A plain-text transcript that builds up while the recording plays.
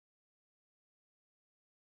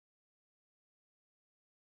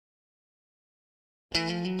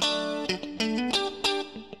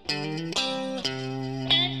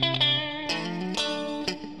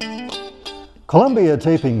Columbia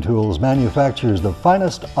Taping Tools manufactures the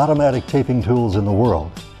finest automatic taping tools in the world.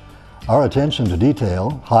 Our attention to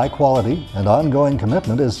detail, high quality, and ongoing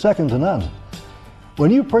commitment is second to none.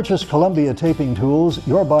 When you purchase Columbia Taping Tools,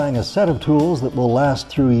 you're buying a set of tools that will last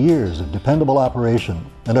through years of dependable operation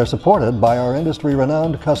and are supported by our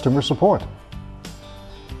industry-renowned customer support.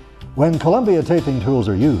 When Columbia Taping Tools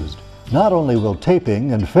are used, not only will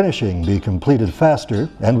taping and finishing be completed faster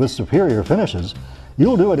and with superior finishes,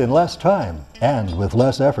 you'll do it in less time and with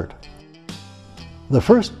less effort. The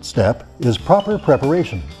first step is proper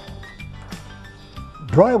preparation.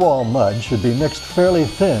 Drywall mud should be mixed fairly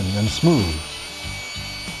thin and smooth.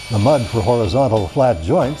 The mud for horizontal flat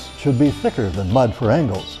joints should be thicker than mud for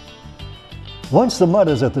angles. Once the mud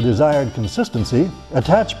is at the desired consistency,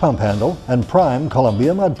 attach pump handle and prime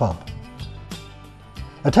Columbia mud pump.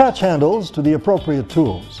 Attach handles to the appropriate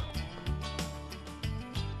tools.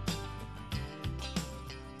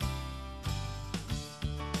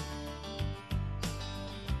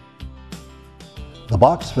 The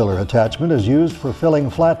box filler attachment is used for filling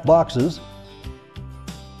flat boxes,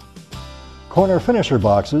 corner finisher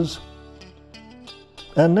boxes,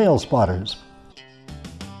 and nail spotters.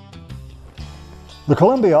 The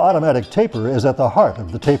Columbia automatic taper is at the heart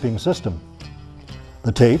of the taping system.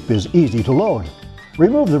 The tape is easy to load.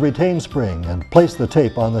 Remove the retain spring and place the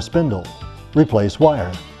tape on the spindle. Replace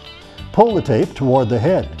wire. Pull the tape toward the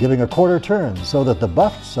head, giving a quarter turn so that the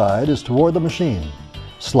buffed side is toward the machine.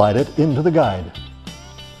 Slide it into the guide.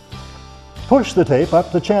 Push the tape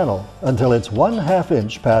up the channel until it's 1/2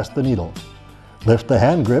 inch past the needle. Lift the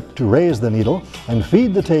hand grip to raise the needle and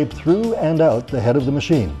feed the tape through and out the head of the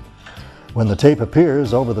machine. When the tape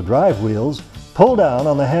appears over the drive wheels, pull down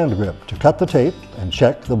on the hand grip to cut the tape and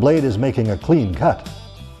check the blade is making a clean cut.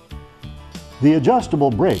 The adjustable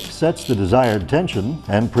brake sets the desired tension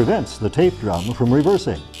and prevents the tape drum from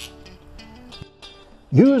reversing.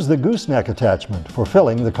 Use the gooseneck attachment for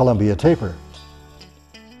filling the Columbia taper.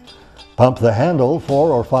 Pump the handle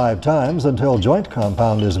 4 or 5 times until joint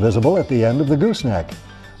compound is visible at the end of the gooseneck.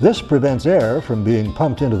 This prevents air from being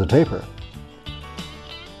pumped into the taper.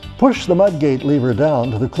 Push the mud gate lever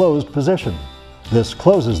down to the closed position. This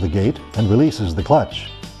closes the gate and releases the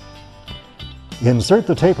clutch. Insert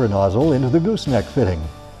the taper nozzle into the gooseneck fitting.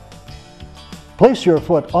 Place your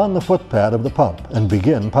foot on the footpad of the pump and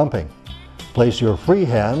begin pumping. Place your free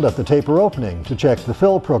hand at the taper opening to check the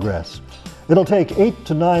fill progress. It'll take 8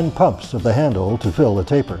 to 9 pumps of the handle to fill the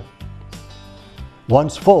taper.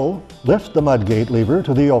 Once full, lift the mud gate lever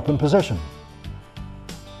to the open position.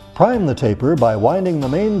 Prime the taper by winding the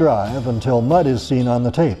main drive until mud is seen on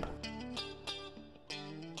the tape.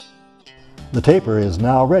 The taper is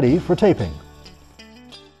now ready for taping.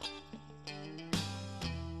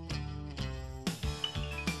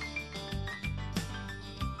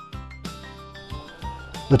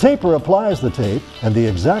 The taper applies the tape and the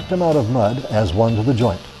exact amount of mud as one to the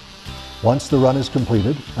joint. Once the run is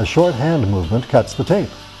completed, a short hand movement cuts the tape.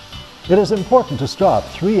 It is important to stop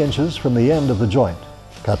 3 inches from the end of the joint.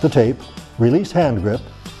 Cut the tape, release hand grip,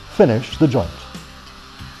 finish the joint.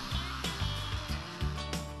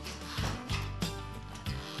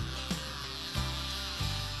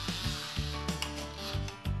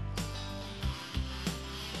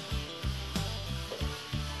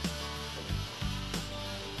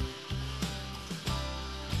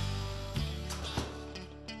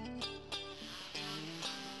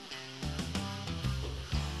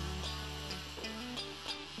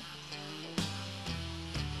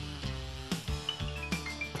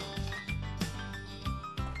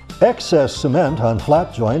 Excess cement on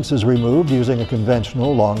flat joints is removed using a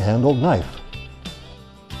conventional long-handled knife.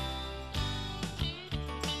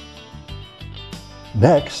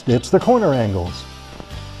 Next, it's the corner angles.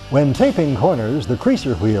 When taping corners, the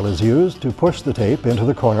creaser wheel is used to push the tape into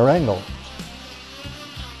the corner angle.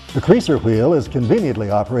 The creaser wheel is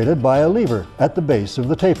conveniently operated by a lever at the base of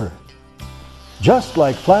the taper. Just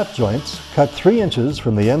like flat joints, cut 3 inches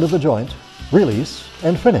from the end of the joint, release,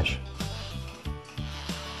 and finish.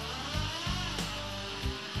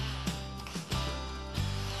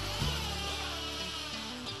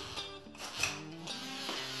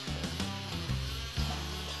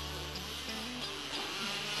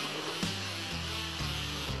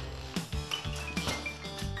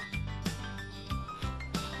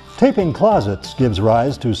 Taping closets gives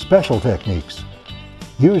rise to special techniques.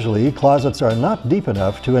 Usually, closets are not deep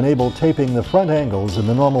enough to enable taping the front angles in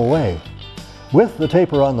the normal way. With the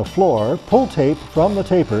taper on the floor, pull tape from the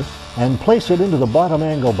taper and place it into the bottom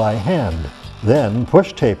angle by hand. Then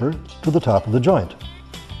push taper to the top of the joint.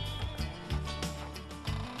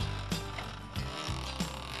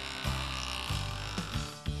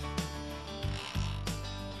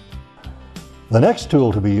 The next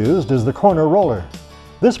tool to be used is the corner roller.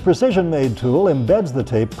 This precision-made tool embeds the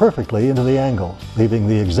tape perfectly into the angle, leaving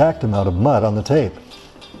the exact amount of mud on the tape.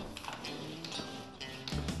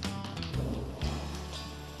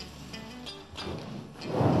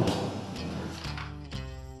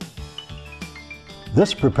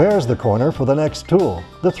 This prepares the corner for the next tool,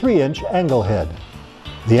 the 3-inch angle head.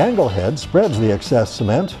 The angle head spreads the excess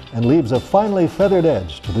cement and leaves a finely feathered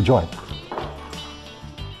edge to the joint.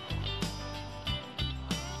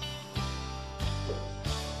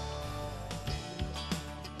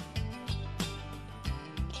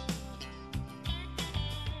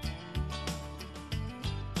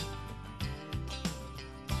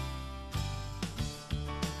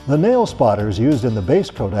 The nail spotters used in the base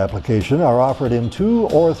coat application are offered in 2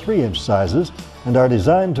 or 3-inch sizes and are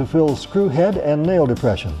designed to fill screw head and nail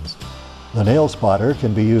depressions. The nail spotter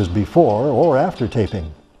can be used before or after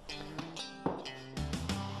taping.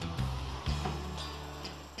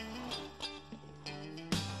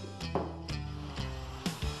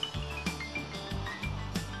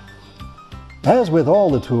 As with all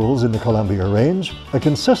the tools in the Columbia range, a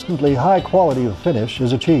consistently high quality of finish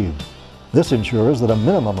is achieved. This ensures that a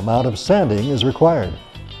minimum amount of sanding is required.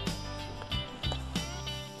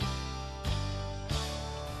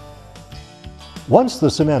 Once the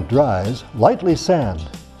cement dries, lightly sand.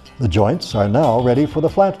 The joints are now ready for the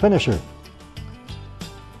flat finisher.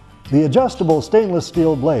 The adjustable stainless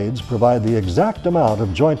steel blades provide the exact amount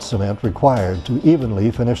of joint cement required to evenly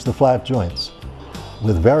finish the flat joints.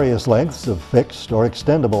 With various lengths of fixed or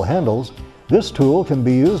extendable handles, this tool can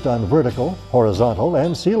be used on vertical, horizontal,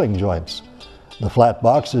 and ceiling joints. The flat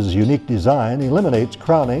box's unique design eliminates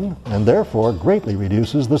crowning and therefore greatly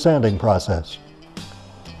reduces the sanding process.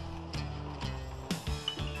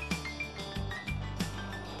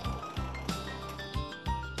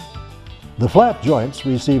 The flat joints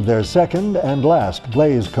receive their second and last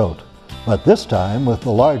glaze coat, but this time with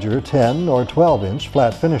the larger 10 or 12-inch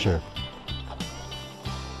flat finisher.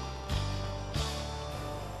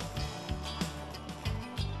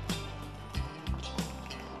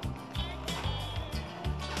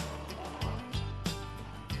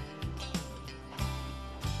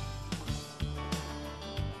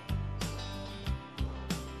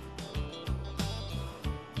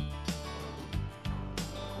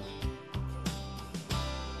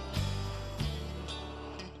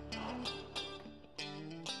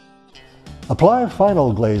 Apply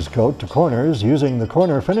final glaze coat to corners using the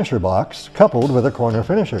corner finisher box coupled with a corner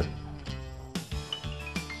finisher.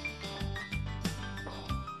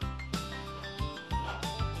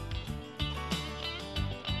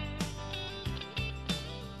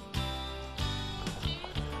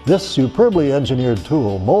 This superbly engineered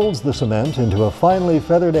tool molds the cement into a finely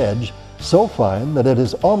feathered edge so fine that it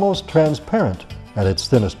is almost transparent at its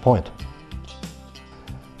thinnest point.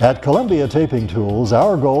 At Columbia Taping Tools,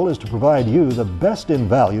 our goal is to provide you the best in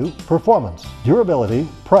value, performance, durability,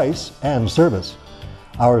 price, and service.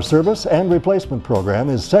 Our service and replacement program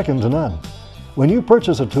is second to none. When you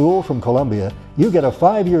purchase a tool from Columbia, you get a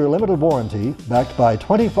 5-year limited warranty backed by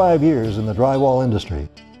 25 years in the drywall industry.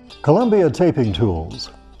 Columbia Taping Tools.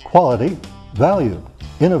 Quality, value,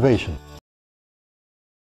 innovation.